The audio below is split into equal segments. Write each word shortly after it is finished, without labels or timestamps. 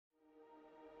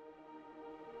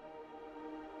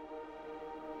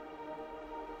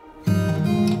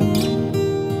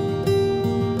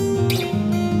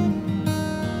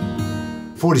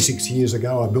46 years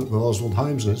ago I built the Oswald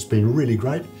homes and it's been really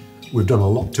great. We've done a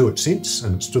lot to it since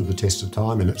and it stood the test of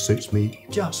time and it suits me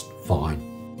just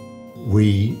fine.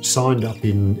 We signed up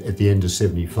at the end of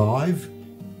 75.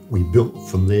 We built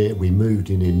from there. We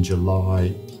moved in July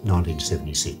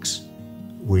 1976.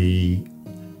 We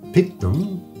picked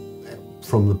them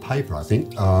from the paper, I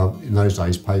think. In those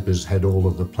days, papers had all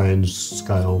of the plans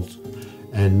scaled,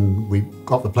 and we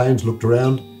got the plans, looked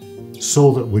around,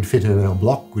 saw that we'd fit in our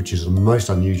block, which is the most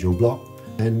unusual block,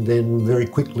 and then very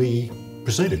quickly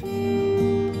proceeded.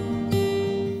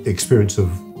 The experience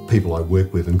of people I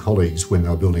worked with and colleagues when they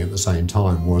were building at the same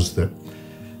time was that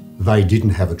they didn't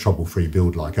have a trouble-free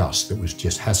build like us. That was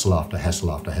just hassle after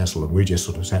hassle after hassle, and we just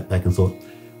sort of sat back and thought,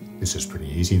 this is pretty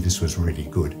easy, this was really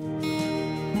good.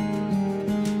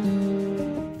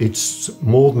 It's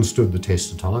more than stood the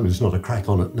test of time. There's not a crack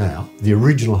on it now. The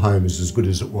original home is as good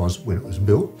as it was when it was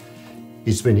built.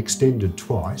 It's been extended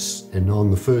twice, and on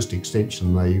the first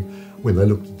extension, when they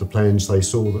looked at the plans, they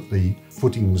saw that the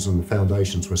footings and the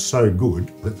foundations were so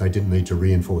good that they didn't need to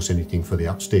reinforce anything for the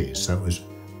upstairs. So it was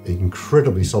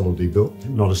incredibly solidly built.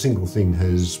 Not a single thing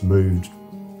has moved,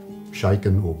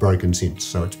 shaken or broken since,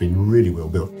 so it's been really well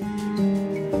built.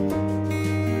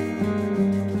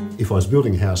 If I was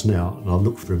building a house now and I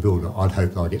looked for a builder, I'd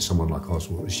hope that I'd get someone like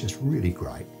Oswald. It's just really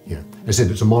great. Yeah. As I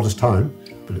said, it's a modest home,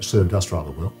 but it served us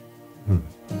rather well.